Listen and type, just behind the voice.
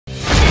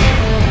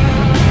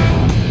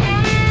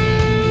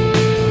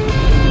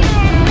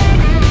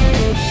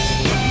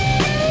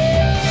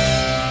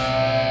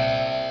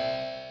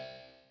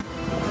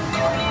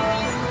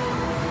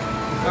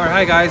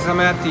Hi guys, I'm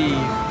at the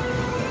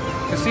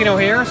casino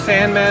here,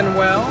 San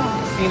Manuel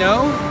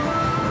Casino,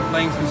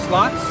 playing some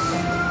slots,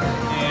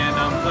 and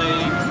I'm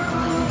playing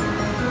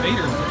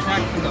Raiders,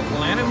 Attack from the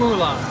planet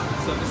Moolah.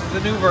 So this is the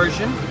new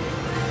version.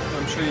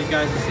 I'm sure you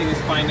guys have seen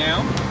this by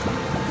now.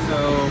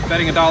 So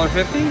betting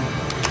 $1.50,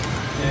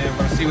 and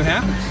we're gonna see what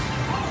happens.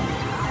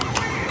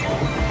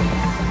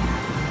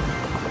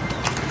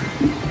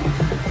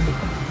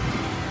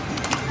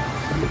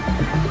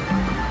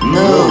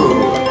 No.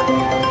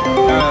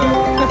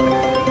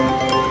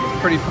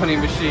 Pretty funny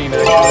machine,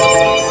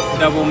 actually.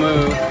 Double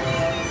move.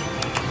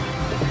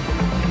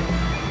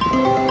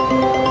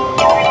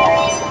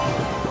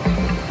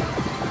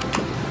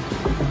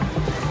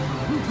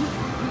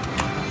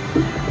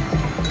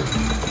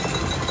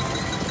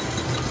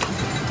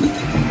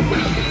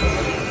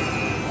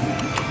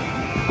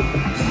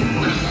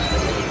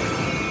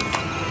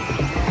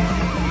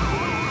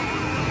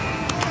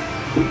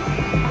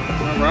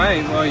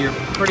 Alright, well, you're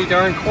pretty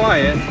darn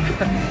quiet.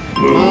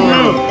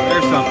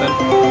 There's something.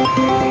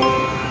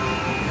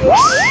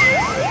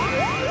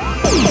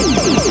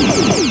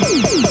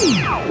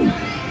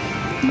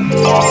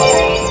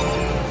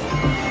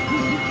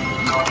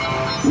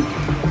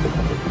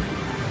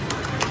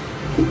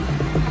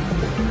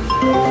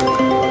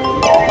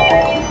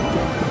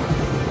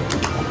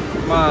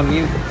 Come on,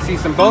 you see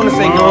some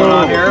bonusing going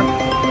on here.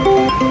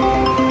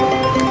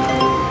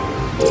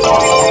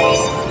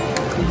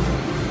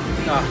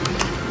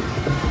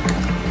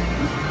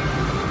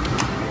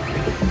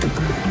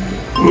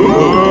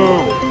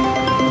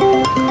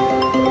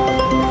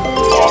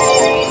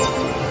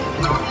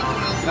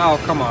 Oh,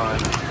 come on.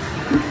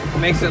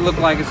 Makes it look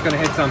like it's going to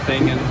hit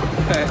something and...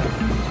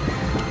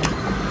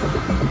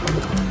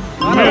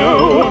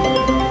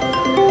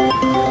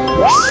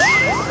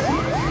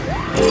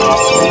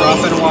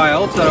 Dropping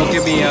wild, so that'll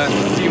give me a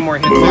few more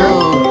hits there.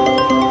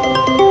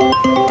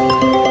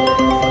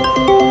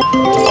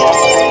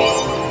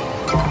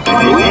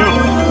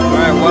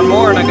 Alright, one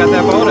more and I got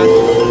that bonus.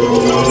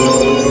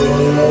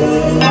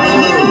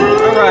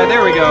 Alright,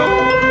 there we go.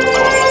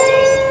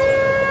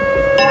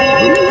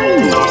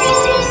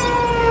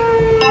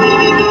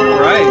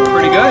 Alright,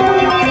 pretty good.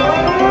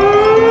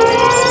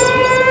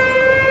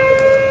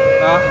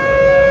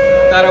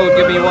 Thought it would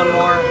give me one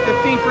more.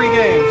 15 free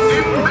games.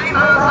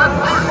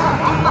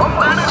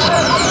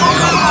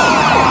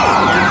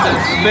 There's the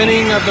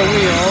spinning of the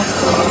wheel.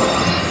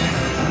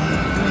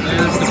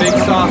 There's the big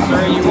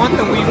saucer. You want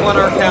the We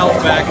Want Our Cows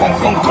back. That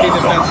seems to be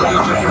the best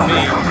feature for me.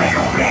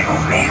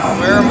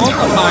 We're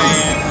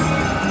multiplying.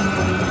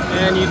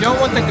 And you don't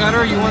want the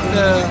gutter, you want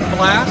the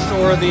blast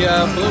or the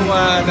blue,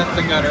 that's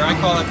the gutter. I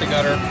call it the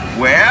gutter.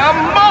 We're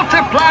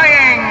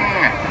multiplying!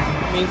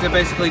 It means it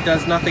basically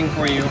does nothing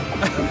for you.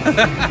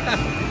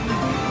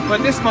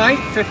 But this might,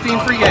 15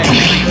 free games.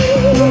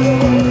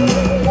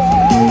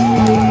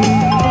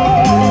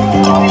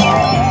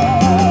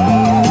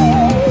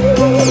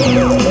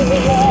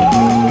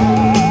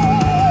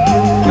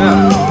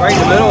 Yeah, right in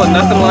the middle and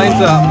nothing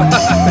lines up.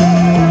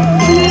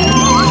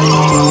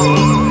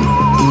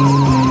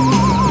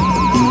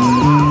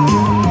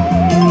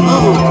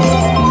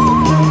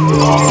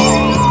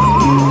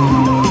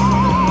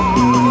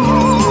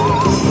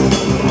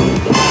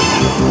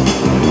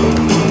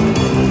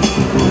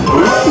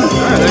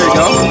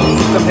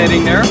 Some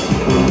hitting there.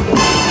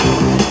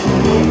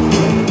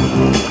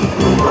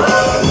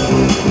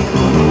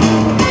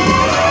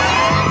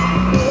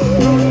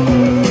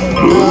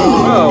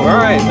 Oh,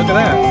 alright, look at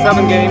that.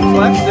 7 games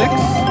left, 6.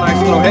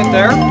 Nice little hit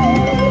there.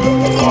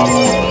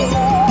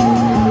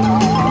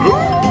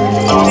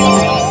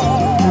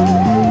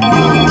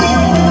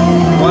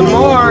 One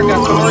more,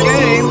 got some more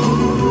games.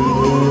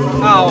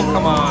 Oh,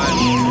 come on.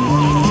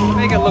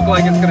 Make it look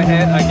like it's gonna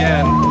hit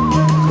again.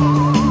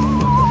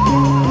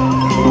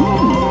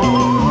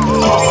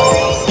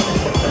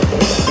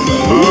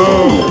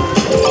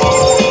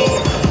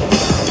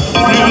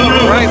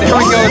 Right, there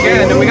we go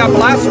again, and we got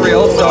blast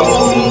reel, so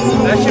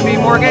that should be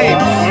more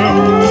games.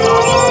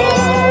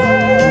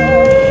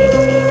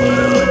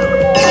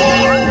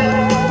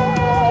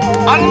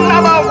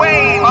 Another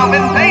wave of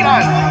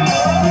invaders!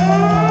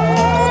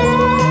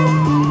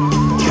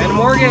 And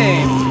more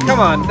games. Come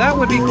on, that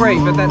would be great,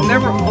 but that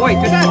never... Wait,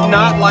 did that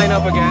not line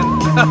up again?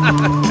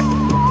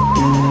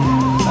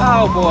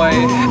 Oh boy.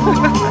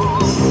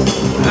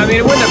 I mean,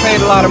 it wouldn't have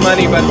paid a lot of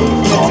money, but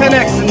the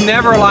 10X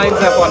never lines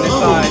up on this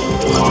side.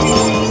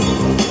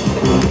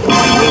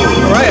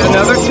 Alright,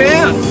 another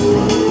chance.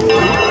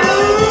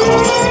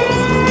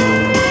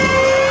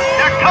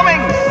 They're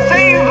coming!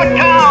 Save the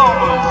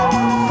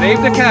cows!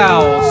 Save the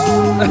cows.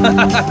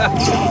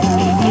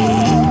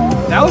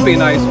 That would be a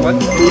nice one.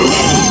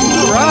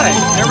 Alright,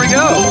 there we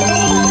go.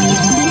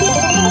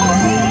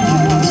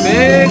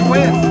 Big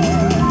win.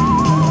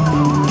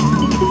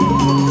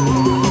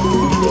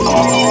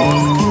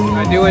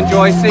 I do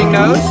enjoy seeing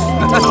those.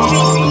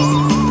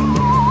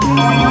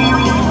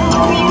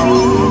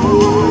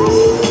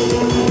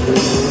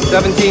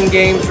 17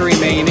 games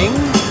remaining.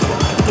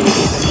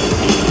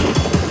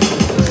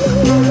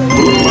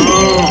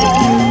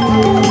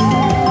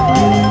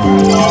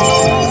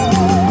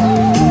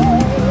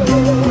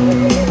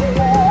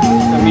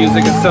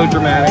 music is so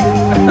dramatic.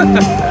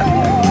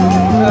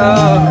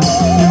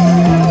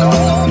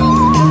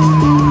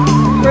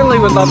 Really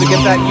would love to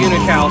get that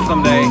Unical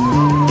someday.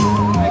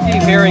 I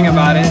keep hearing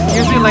about it. It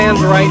usually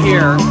lands right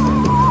here.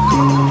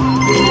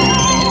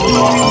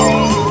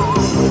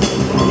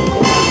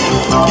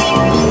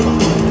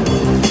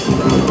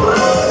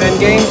 10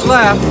 games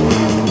left.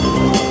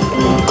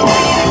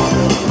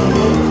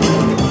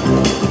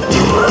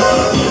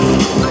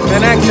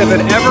 And next, if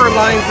it ever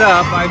lines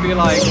up, I'd be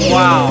like,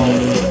 wow.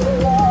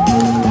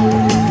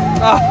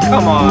 Oh,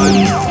 come on.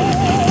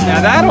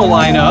 Now that'll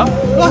line up.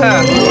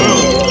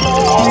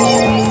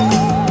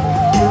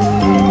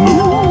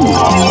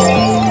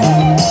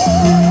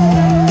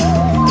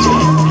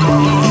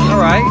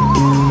 Alright,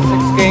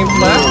 6 games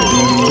left.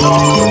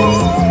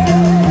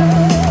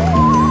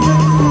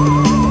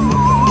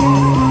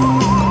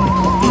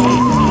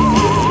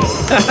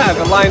 If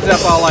it lines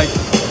up, I'll like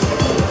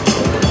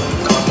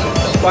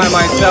buy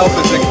myself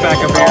a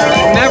 6-pack of beer.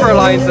 It never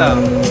lines up.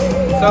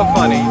 So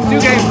funny. 2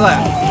 games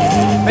left.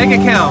 Make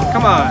it count.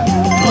 Come on.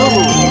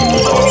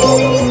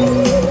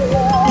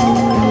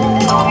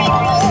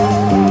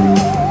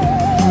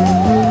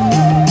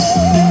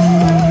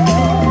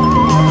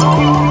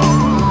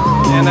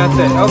 And that's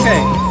it.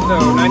 Okay. So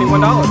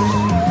 $91.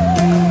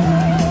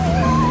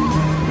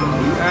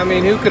 I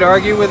mean, who could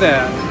argue with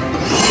that?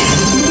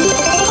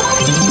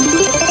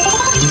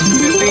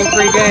 15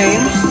 free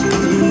games.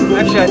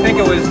 Actually, I think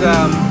it was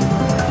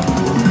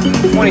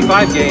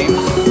 25 games.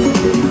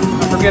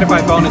 I forget if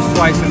I bonus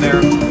twice in there,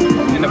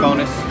 in the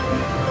bonus.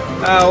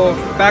 Oh,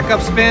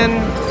 backup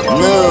spin. No.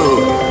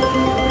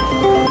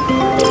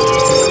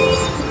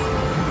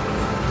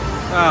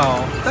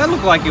 Oh, that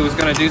looked like it was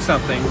going to do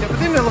something. But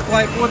didn't it look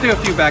like, we'll do a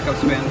few backup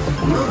spins.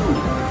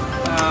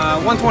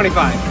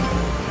 125.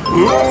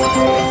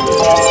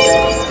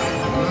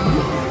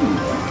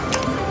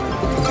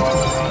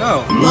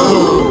 Oh.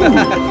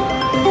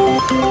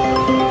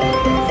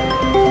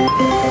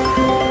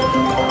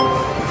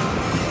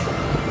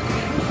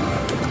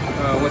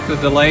 What's the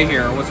delay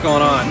here? What's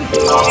going on?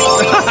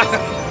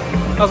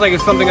 I was like,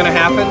 is something gonna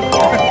happen?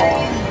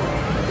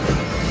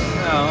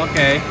 Oh,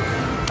 okay.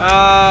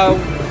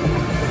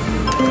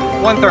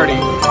 130.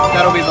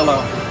 That'll be the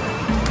low.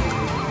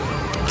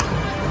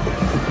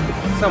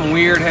 Some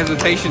weird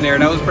hesitation there.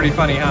 That was pretty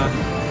funny, huh?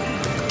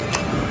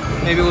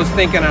 Maybe it was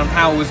thinking on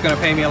how it was gonna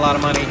pay me a lot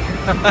of money.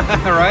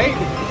 Right?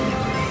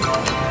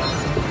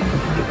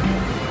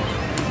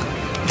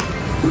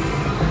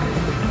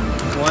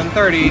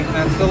 $130,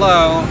 that's the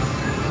low.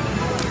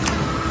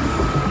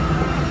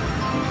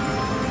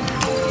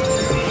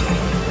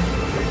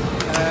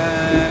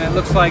 And it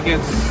looks like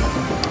it's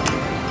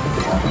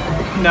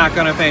not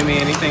gonna pay me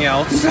anything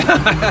else.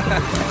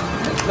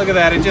 Look at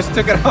that, it just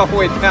took it all the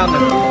way down to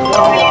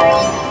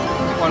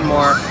one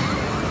more.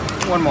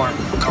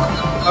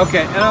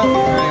 Okay,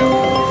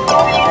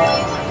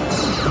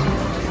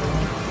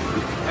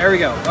 there we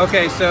go.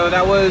 Okay, so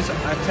that was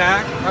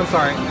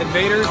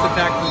Invaders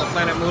attack from the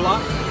planet Moolah.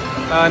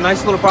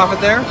 Nice little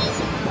profit there.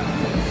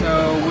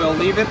 So we'll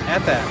leave it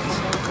at that.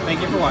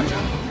 Thank you for watching.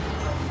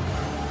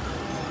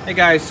 Hey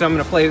guys, so I'm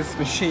gonna play this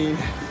machine.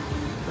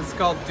 It's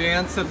called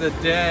Dance of the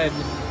Dead.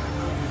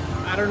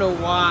 I don't know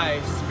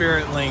why,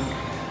 Spirit Link.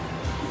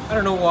 I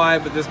don't know why,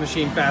 but this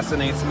machine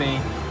fascinates me.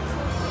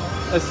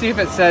 Let's see if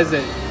it says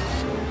it.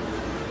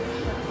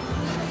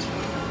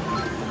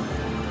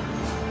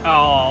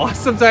 Oh,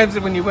 sometimes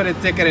when you put a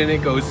ticket in,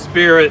 it goes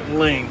Spirit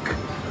Link.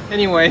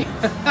 Anyway,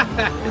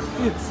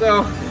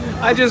 so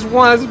I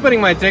was putting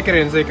my ticket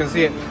in so you can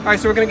see it. All right,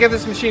 so we're gonna give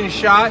this machine a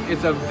shot.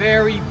 It's a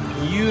very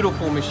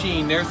beautiful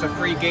machine. There's the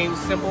free game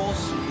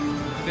symbols.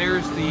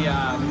 There's the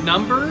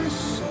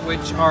numbers,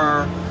 which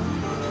are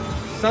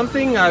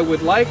something I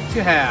would like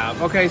to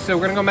have. Okay, so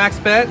we're gonna go max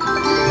bet.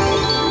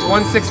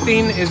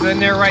 116 is in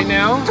there right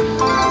now.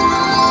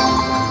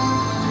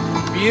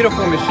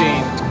 Beautiful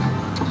machine.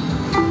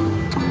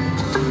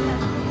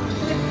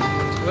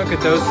 Look at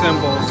those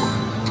symbols.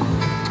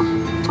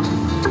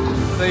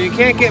 So you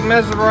can't get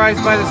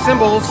mesmerized by the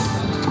symbols.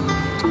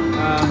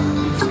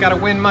 You just gotta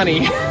win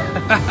money.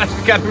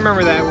 You gotta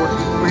remember that.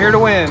 We're here to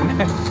win.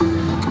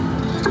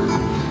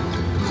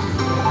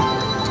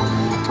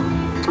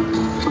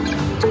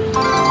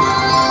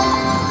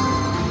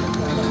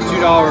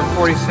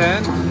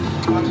 $2.40.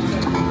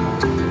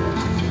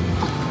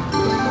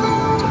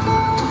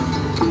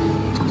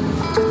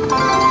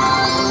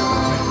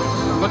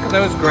 Look at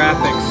those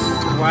graphics.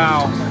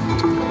 Wow.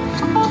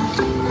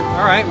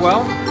 All right,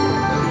 well.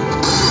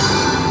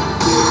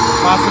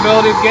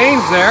 Possibility of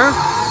games there.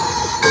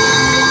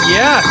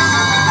 Yes.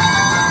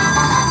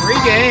 3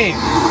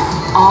 games.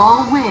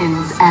 All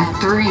wins at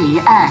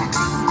 3x.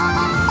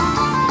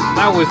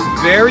 That was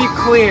very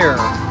clear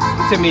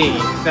to me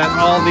that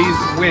all these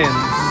wins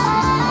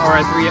are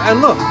at 3.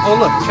 And look, oh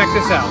look, check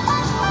this out.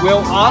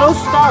 Will auto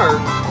start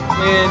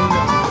in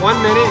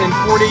 1 minute and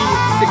 46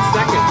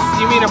 seconds.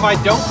 You mean if I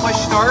don't push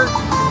start,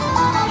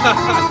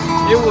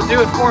 it will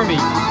do it for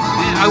me.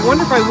 I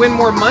wonder if I win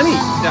more money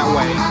that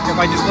way if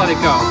I just let it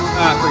go.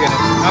 Forget it.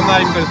 I'm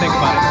not even going to think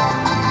about it.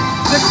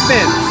 6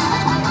 spins.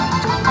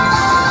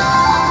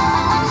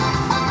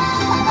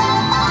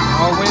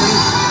 All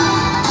wins.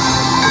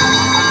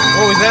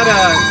 Oh, is that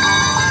a...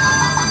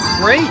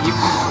 Great,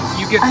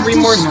 you get 3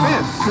 more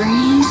spins.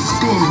 Free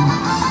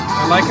spins.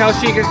 I like how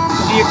she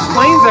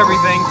explains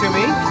everything to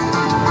me.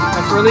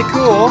 That's really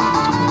cool.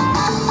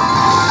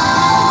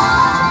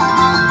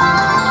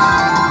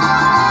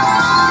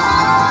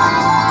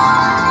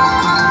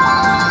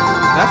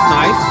 That's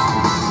nice.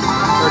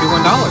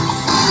 $31.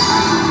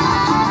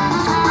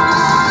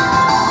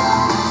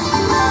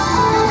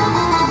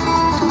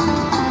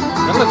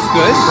 That looks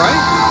good,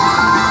 right?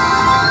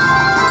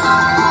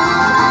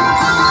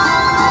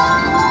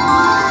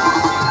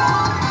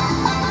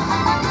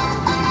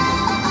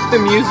 The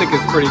music is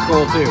pretty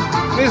cool too.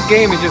 This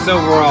game is just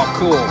overall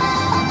cool.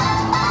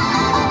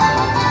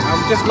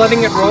 I'm just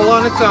letting it roll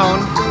on its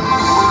own.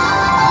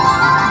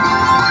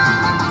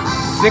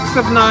 6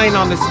 of 9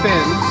 on the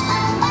spins.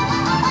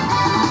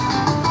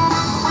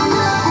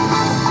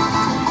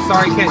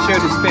 Sorry, can't show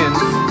the spins.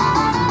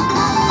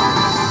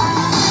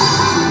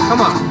 Come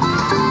on.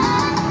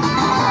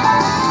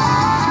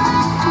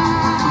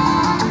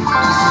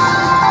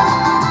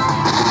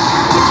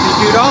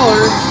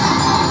 $62.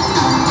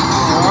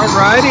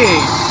 Alrighty.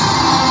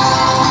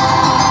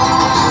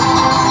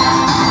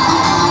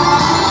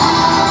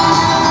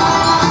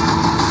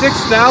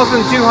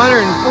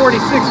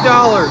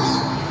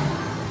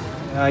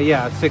 $6,246.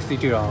 Yeah, it's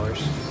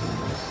 $62.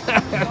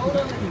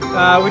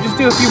 We just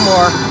do a few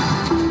more.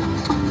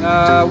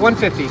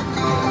 150.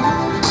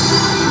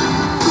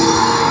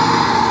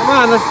 Come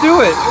on, let's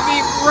do it. It'll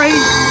be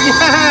great.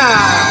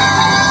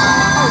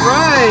 Yeah. All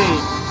right.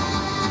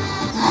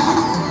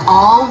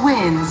 All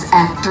wins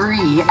at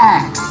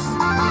 3x.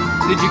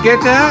 Did you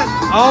get that?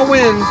 All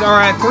wins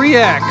are at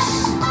 3x.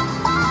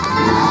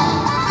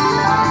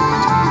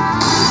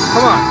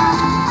 Come on.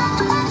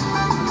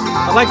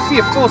 I'd like to see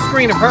a full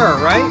screen of her,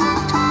 right?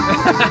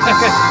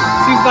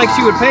 Seems like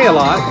she would pay a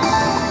lot.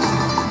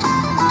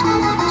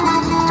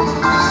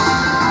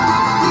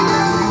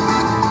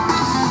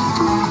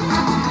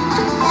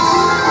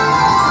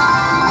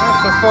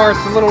 So far,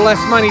 it's a little less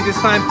money this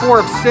time. 4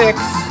 of 6.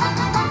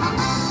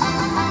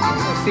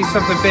 Let's see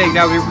something big.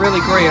 That would be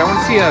really great. I want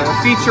to see a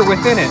feature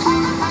within it.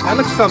 That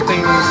looks something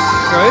good.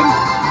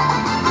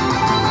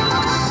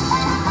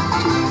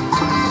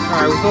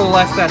 Alright, it was a little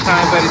less that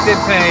time, but it did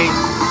pay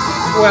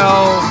 $12.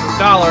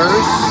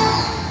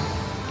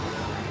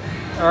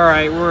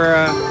 Alright,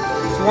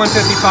 it's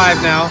 155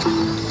 now.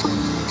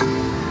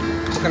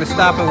 We're gonna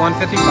stop at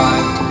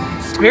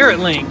 155. Spirit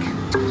Link.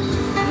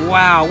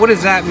 Wow, what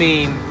does that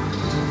mean?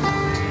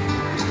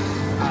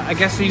 I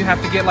guess you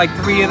have to get like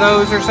 3 of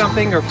those or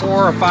something, or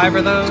 4 or 5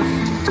 of those.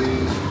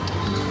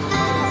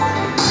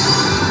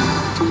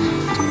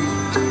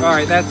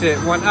 Alright, that's it.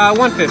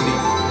 150.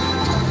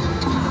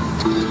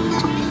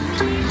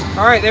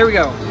 Alright, there we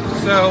go.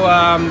 So,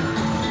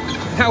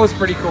 that was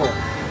pretty cool.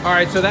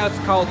 Alright, so that's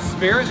called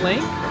Spirit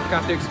Link.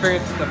 Got to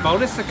experience the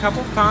bonus a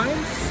couple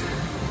times.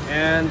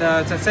 And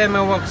it's at San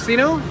Manuel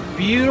Casino.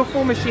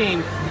 Beautiful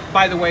machine.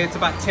 By the way, it's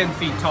about 10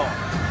 feet tall.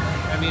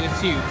 I mean, it's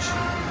huge.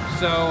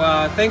 So,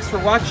 thanks for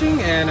watching,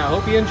 and I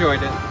hope you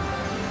enjoyed it.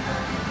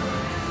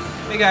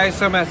 Hey guys,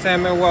 so I'm at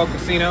San Manuel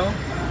Casino,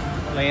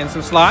 playing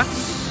some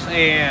slots.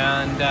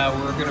 And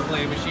we're going to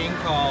play a machine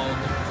called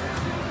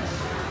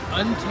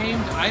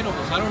Untamed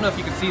Idols. I don't know if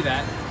you can see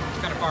that. It's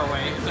kind of far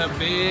away. It's a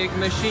big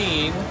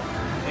machine,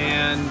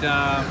 and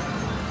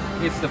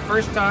it's the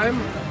first time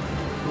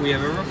we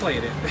have ever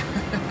played it.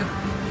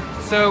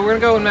 So we're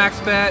going to go with max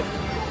bet,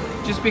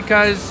 just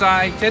because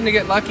I tend to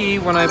get lucky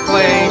when I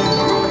play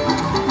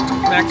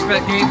max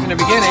bet games in the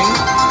beginning.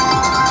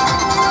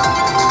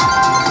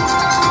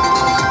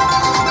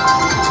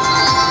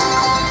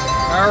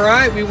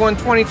 Alright, we won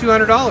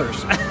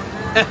 $2,200.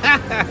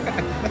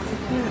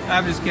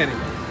 I'm just kidding.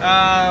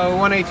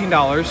 Won $18.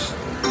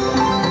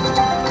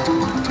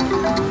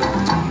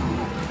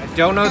 I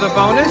don't know the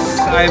bonus.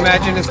 I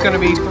imagine it's going to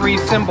be 3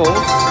 symbols.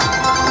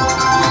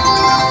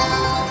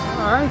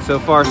 Alright, so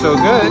far so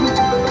good.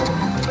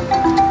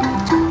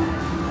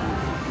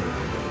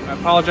 I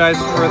apologize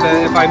for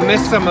if I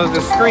miss some of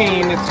the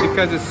screen, it's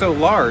because it's so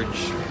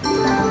large.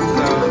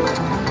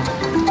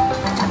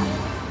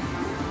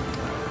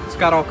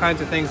 Got all kinds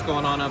of things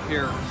going on up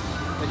here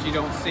that you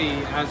don't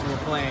see as we're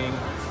playing.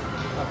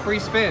 Free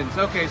spins.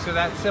 Okay, so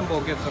that symbol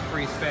gets a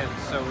free spin.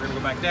 So we're gonna go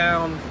back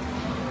down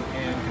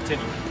and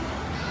continue.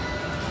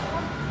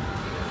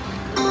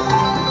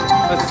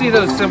 Let's see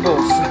those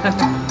symbols.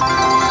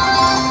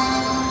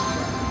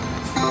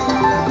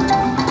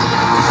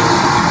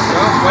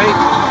 Oh, wait,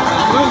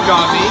 that moved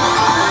on me.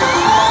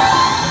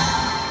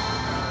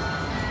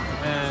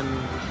 And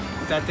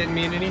that didn't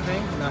mean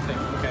anything? Nothing,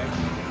 okay.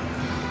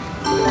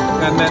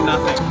 That meant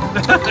nothing.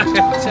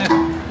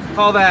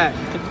 All that.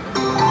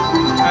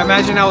 I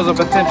imagine that was a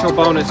potential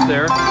bonus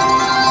there.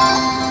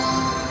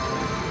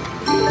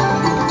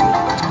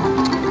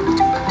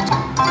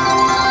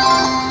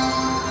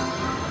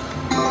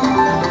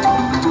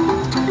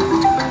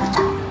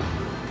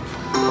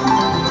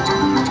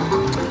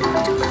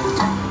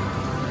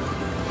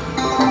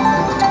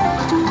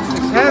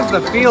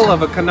 the feel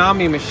of a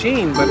Konami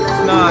machine, but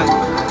it's not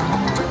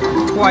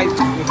quite.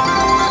 It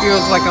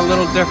feels like a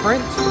little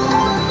different.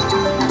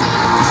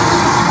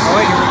 Oh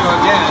wait, here we go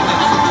again.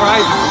 It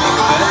surprises me a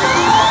bit.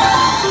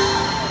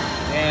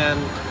 And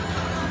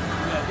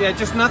yeah,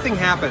 just nothing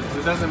happens.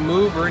 It doesn't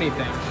move or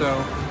anything. So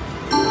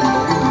there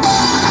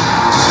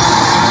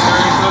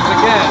it goes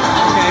again.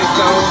 Okay,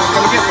 so I'm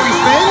gonna get 3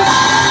 spins.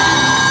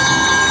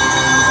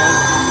 And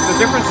it's a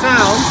different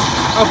sound.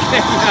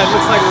 Okay, yeah, it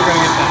looks like we're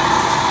gonna get that.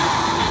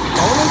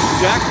 Bonus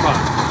jackpot.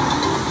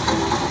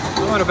 I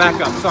want to back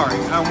up, sorry.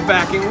 I'm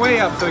backing way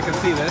up so we can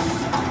see this.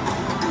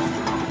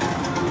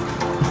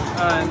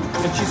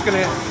 And she's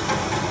gonna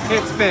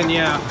hit spin,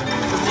 yeah.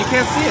 You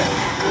can't see it.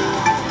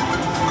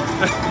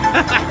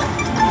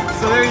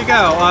 So there you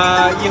go.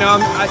 You know,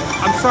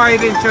 I'm sorry I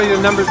didn't show you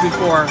the numbers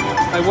before.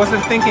 I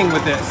wasn't thinking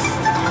with this.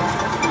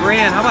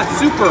 Grand, how about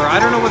super? I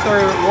don't know what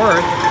they're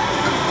worth.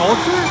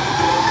 Ultra?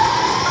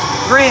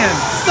 Grand,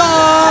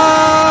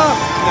 stop!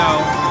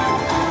 No.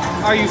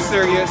 Are you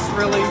serious,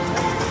 really?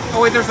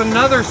 Oh wait, there's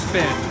another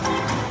spin.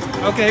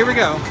 Okay, here we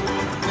go.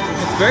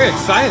 It's very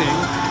exciting.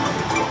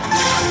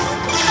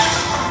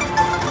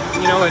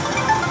 You know what?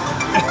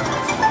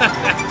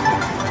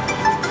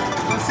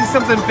 Let's see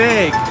something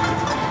big.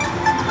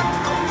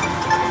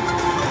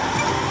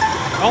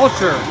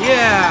 Ultra,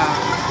 yeah.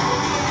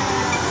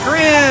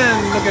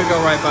 Grand, look at it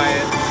go right by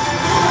it.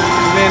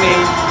 Mini.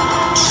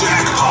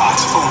 Jackpot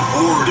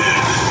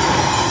awarded.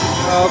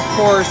 Of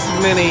course,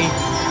 Mini.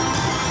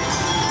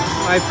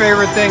 My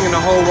favorite thing in the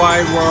whole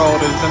wide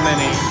world is the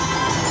Mini.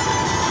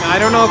 Now, I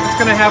don't know if it's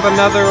going to have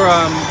another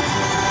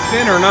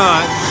spin or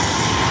not.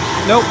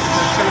 Nope,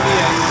 that's going to be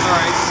it.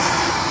 Alright.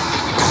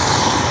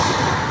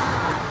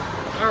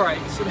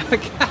 Alright, so now I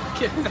gotta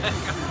get back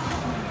up.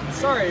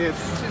 Sorry,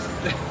 it's just...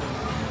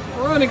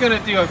 We're only going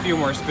to do a few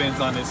more spins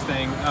on this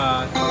thing.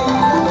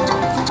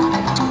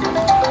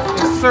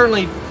 It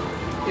certainly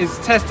is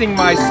testing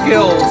my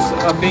skills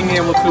of being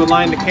able to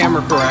align the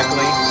camera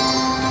correctly.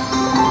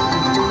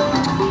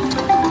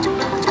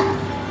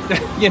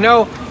 You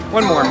know,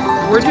 one more.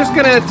 We're just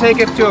gonna take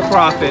it to a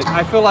profit.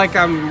 I feel like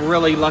I'm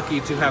really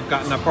lucky to have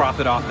gotten a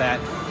profit off that.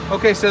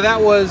 Okay, so that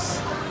was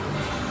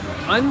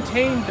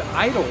Untamed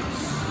Idols.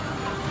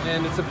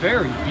 And it's a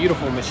very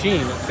beautiful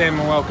machine at San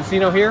Manuel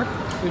Casino here.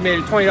 We made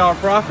a $20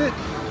 profit,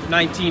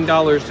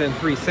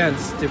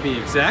 $19.03 to be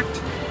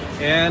exact.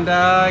 And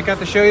I got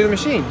to show you the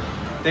machine.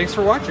 Thanks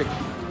for watching.